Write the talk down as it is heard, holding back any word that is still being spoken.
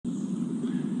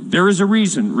There is a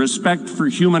reason respect for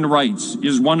human rights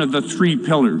is one of the 3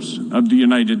 pillars of the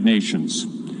United Nations.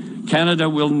 Canada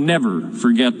will never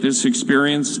forget this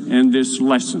experience and this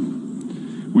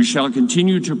lesson. We shall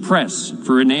continue to press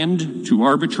for an end to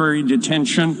arbitrary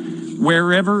detention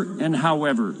wherever and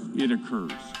however it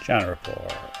occurs. China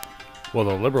Report. Well,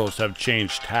 the Liberals have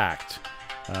changed tact.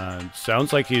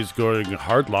 Sounds like he's going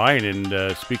hard line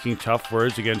and speaking tough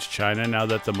words against China now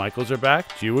that the Michaels are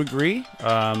back. Do you agree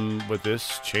with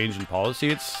this change in policy?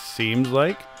 It seems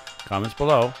like. Comments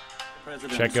below.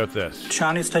 President, check out this.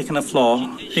 China is taking the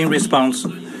floor in response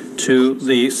to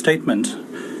the statement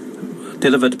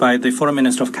delivered by the Foreign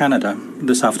Minister of Canada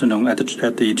this afternoon at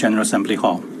the General Assembly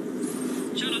Hall.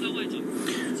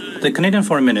 The Canadian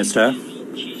Foreign Minister,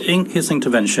 in his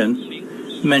intervention,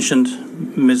 mentioned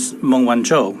Ms. Meng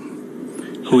Wanzhou,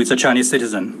 who is a Chinese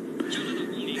citizen.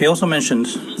 He also mentioned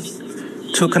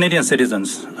 2 Canadian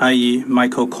citizens, i.e.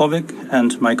 Michael Kovic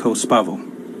and Michael Spavor.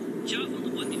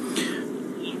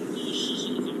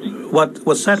 What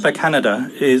was said by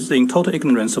Canada is in total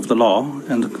ignorance of the law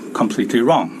and completely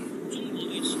wrong.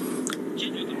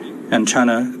 And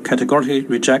China categorically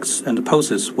rejects and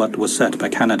opposes what was said by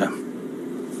Canada.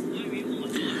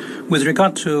 With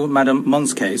regard to Madam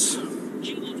Meng's case,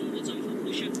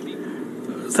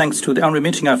 thanks to the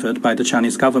unremitting effort by the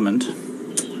Chinese government,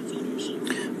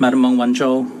 Madam Meng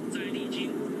Wanzhou,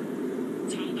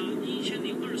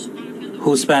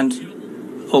 who spent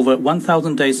over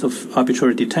 1,000 days of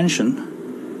arbitrary detention,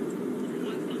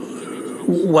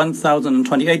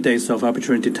 1,028 days of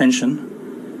arbitrary detention,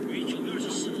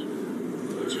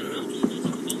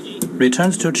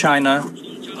 returned to China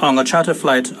on a charter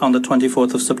flight on the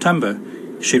 24th of September.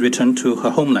 She returned to her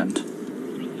homeland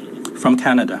from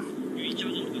Canada,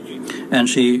 and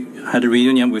she had a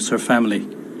reunion with her family.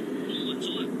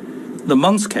 The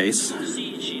Meng's case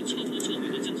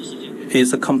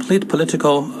is a complete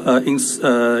political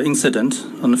incident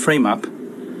on the frame-up.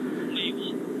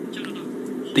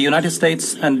 The United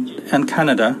States and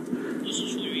Canada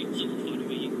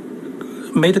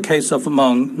made a case of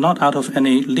Meng not out of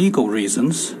any legal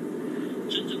reasons.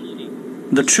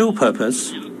 The true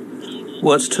purpose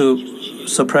was to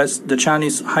suppress the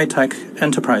Chinese high-tech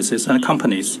enterprises and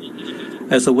companies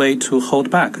as a way to hold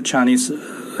back Chinese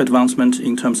advancement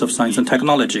in terms of science and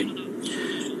technology.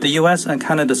 The US and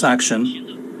Canada's action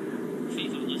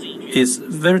is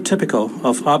very typical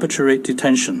of arbitrary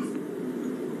detention.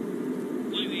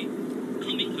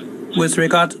 With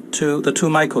regard to the 2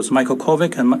 Michaels, Michael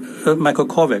Kovic and Michael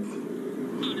Kovic,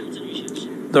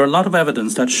 there are a lot of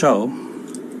evidence that show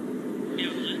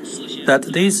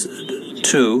that these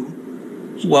 2,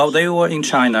 while they were in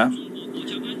China,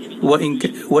 were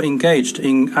engaged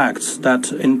in acts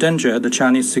that endanger the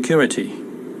Chinese security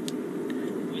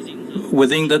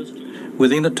within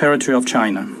the territory of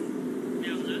China.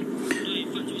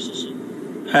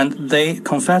 And they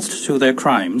confessed to their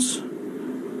crimes.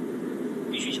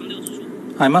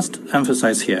 I must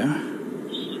emphasize here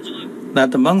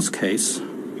that the Meng's case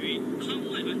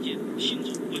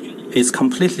is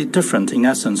completely different in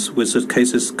essence with the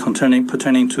cases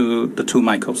pertaining to the 2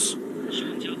 Michaels.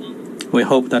 We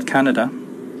hope that Canada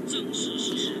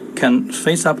can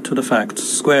face up to the facts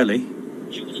squarely,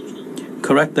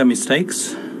 correct their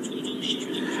mistakes,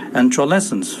 and draw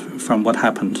lessons from what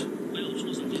happened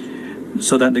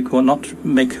so that they will not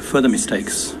make further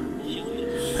mistakes.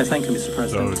 I thank you, Mr.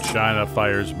 President. So China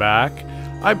fires back.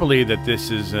 I believe that this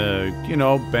is,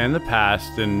 been the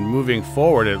past, and moving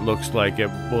forward, it looks like it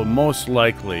will most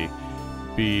likely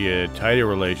be a tighter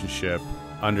relationship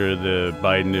under the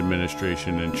Biden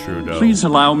administration and Trudeau. Please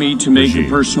allow me to make a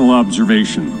personal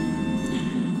observation.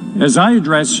 As I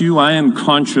address you, I am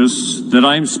conscious that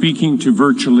I am speaking to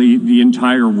virtually the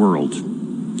entire world.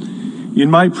 In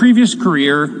my previous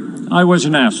career, I was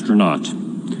an astronaut,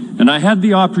 and I had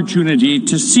the opportunity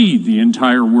to see the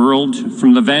entire world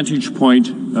from the vantage point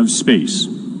of space.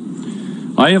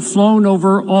 I have flown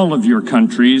over all of your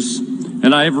countries,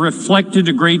 and I have reflected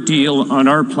a great deal on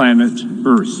our planet,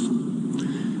 Earth.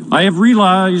 I have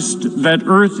realized that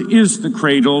Earth is the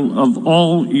cradle of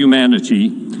all humanity,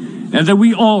 and that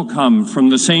we all come from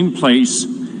the same place,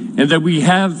 and that we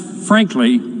have,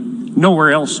 frankly,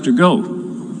 nowhere else to go.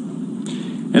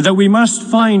 And that we must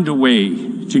find a way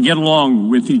to get along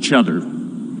with each other,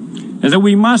 and that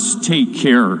we must take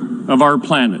care of our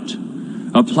planet,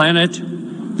 a planet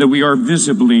that we are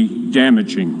visibly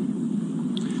damaging.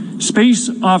 Space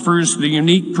offers the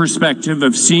unique perspective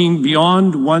of seeing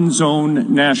beyond one's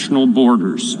own national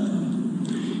borders.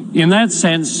 In that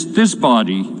sense, this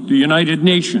body, the United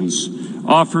Nations,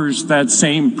 offers that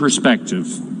same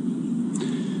perspective.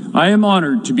 I am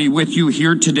honored to be with you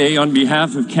here today on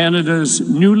behalf of Canada's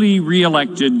newly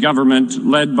re-elected government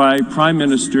led by Prime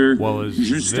Minister Well,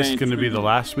 is this going to be the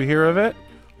last we hear of it?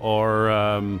 Or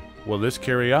will this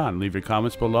carry on? Leave your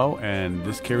comments below, and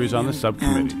this carries on the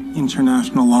subcommittee. And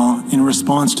international law in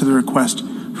response to the request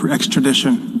for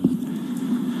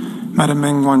extradition. Madame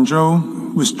Meng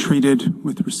Wanzhou was treated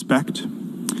with respect.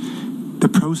 The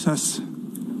process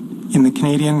in the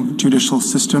Canadian judicial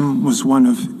system was one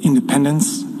of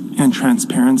independence and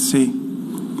transparency.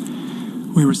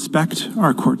 We respect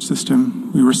our court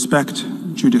system. We respect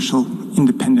judicial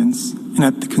independence. And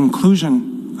at the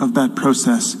conclusion of that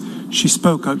process, she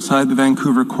spoke outside the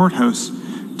Vancouver courthouse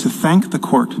to thank the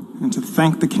court and to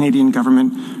thank the Canadian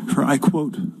government for, I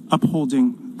quote,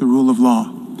 upholding the rule of law.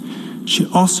 She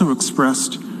also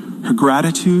expressed her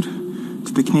gratitude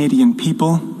to the Canadian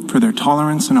people for their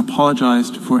tolerance and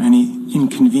apologized for any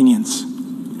inconvenience.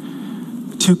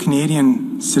 The two Canadian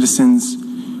citizens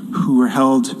who were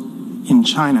held in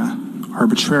China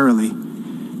arbitrarily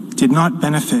did not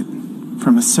benefit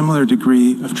from a similar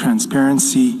degree of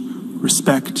transparency,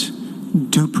 respect,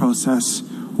 due process,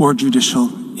 or judicial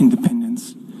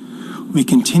independence. We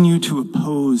continue to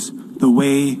oppose the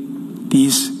way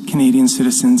these Canadian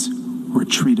citizens were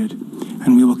treated,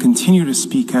 and we will continue to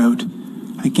speak out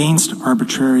against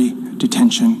arbitrary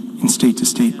detention in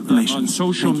state-to-state relations. On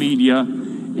social media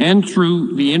and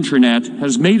through the internet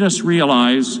has made us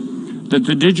realize that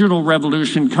the digital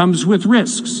revolution comes with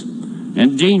risks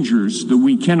and dangers that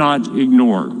we cannot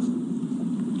ignore.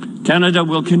 Canada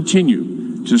will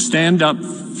continue to stand up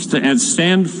and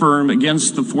stand firm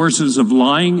against the forces of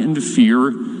lying and fear,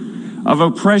 of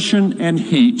oppression and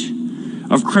hate,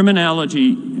 of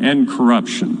criminality and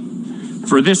corruption.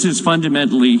 For this is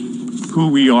fundamentally who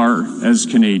we are as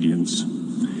Canadians.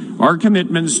 Our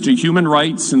commitments to human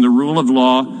rights and the rule of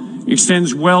law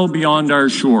extends well beyond our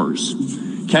shores.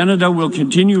 Canada will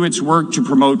continue its work to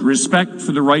promote respect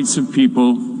for the rights of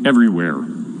people everywhere.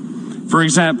 For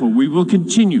example, we will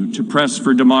continue to press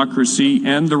for democracy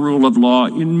and the rule of law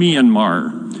in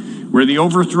Myanmar, where the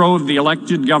overthrow of the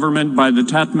elected government by the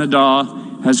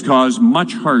Tatmadaw has caused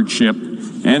much hardship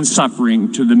and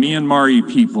suffering to the Myanmari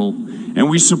people, and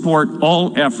we support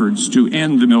all efforts to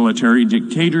end the military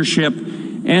dictatorship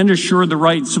and assure the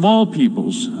rights of all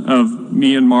peoples of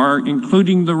Myanmar,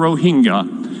 including the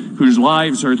Rohingya, whose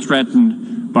lives are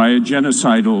threatened by a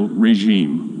genocidal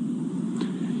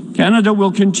regime. Canada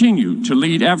will continue to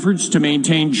lead efforts to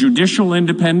maintain judicial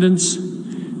independence,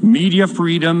 media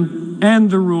freedom, and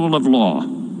the rule of law.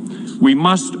 We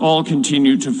must all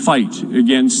continue to fight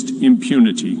against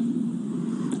impunity.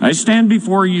 I stand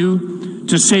before you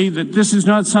to say that this is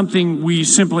not something we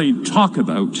simply talk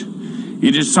about.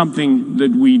 It is something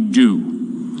that we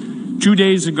do. 2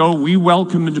 days ago, we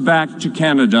welcomed back to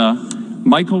Canada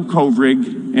Michael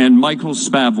Kovrig and Michael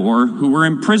Spavor, who were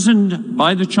imprisoned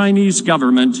by the Chinese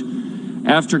government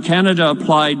after Canada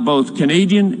applied both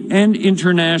Canadian and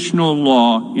international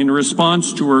law in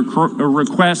response to a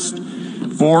request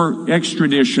for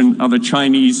extradition of a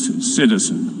Chinese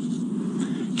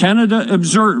citizen. Canada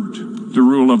observed the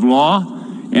rule of law,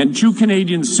 and 2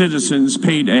 Canadian citizens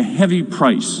paid a heavy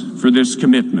price for this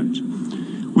commitment.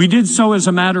 We did so as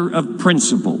a matter of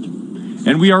principle,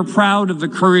 and we are proud of the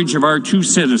courage of our 2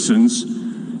 citizens,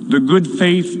 the good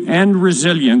faith and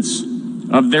resilience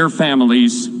of their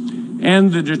families,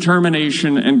 and the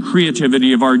determination and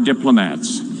creativity of our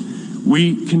diplomats.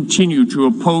 We continue to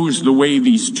oppose the way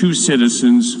these 2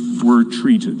 citizens were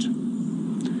treated.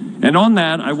 And on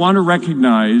that, I want to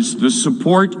recognize the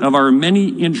support of our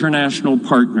many international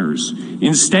partners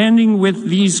in standing with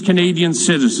these Canadian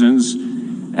citizens,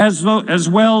 as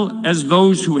well as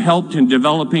those who helped in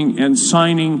developing and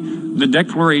signing the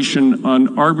Declaration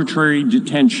on Arbitrary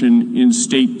Detention in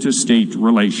State-to-State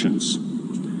Relations.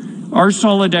 Our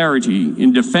solidarity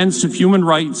in defense of human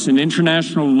rights and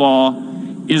international law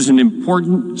is an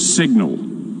important signal.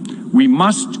 We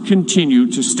must continue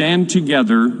to stand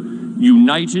together,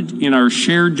 united in our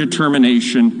shared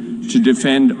determination to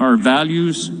defend our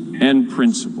values and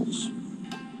principles.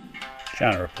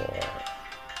 Channel Report.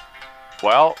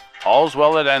 Well, all's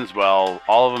well that ends well.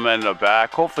 All of them ended up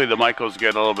back. Hopefully the Michaels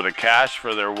get a little bit of cash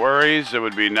for their worries. It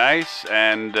would be nice.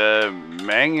 And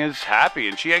Meng is happy,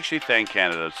 and she actually thanked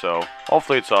Canada. So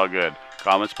hopefully it's all good.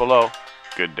 Comments below.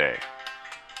 Good day.